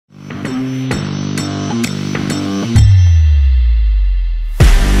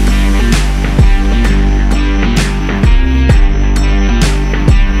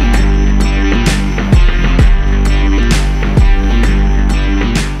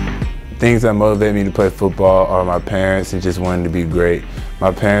Things that motivate me to play football are my parents and just wanting to be great.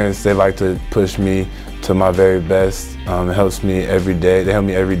 My parents, they like to push me to my very best. It helps me every day. They help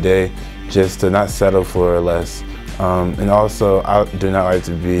me every day just to not settle for less. And also, I do not like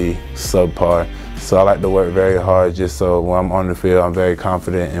to be subpar. So I like to work very hard just so when I'm on the field, I'm very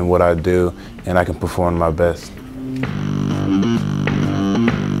confident in what I do and I can perform my best.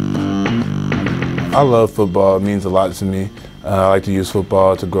 I love football. It means a lot to me. I like to use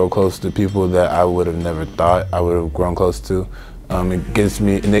football to grow close to people that I would have never thought I would have grown close to. It gives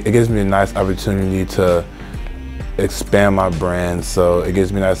me a nice opportunity to expand my brand. So it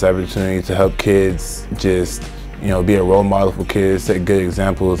gives me a nice opportunity to help kids just, be a role model for kids, set good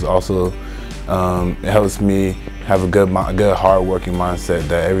examples. Also, it helps me have a good, hard-working mindset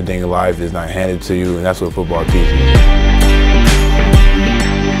that everything in life is not handed to you, and that's what football teaches me.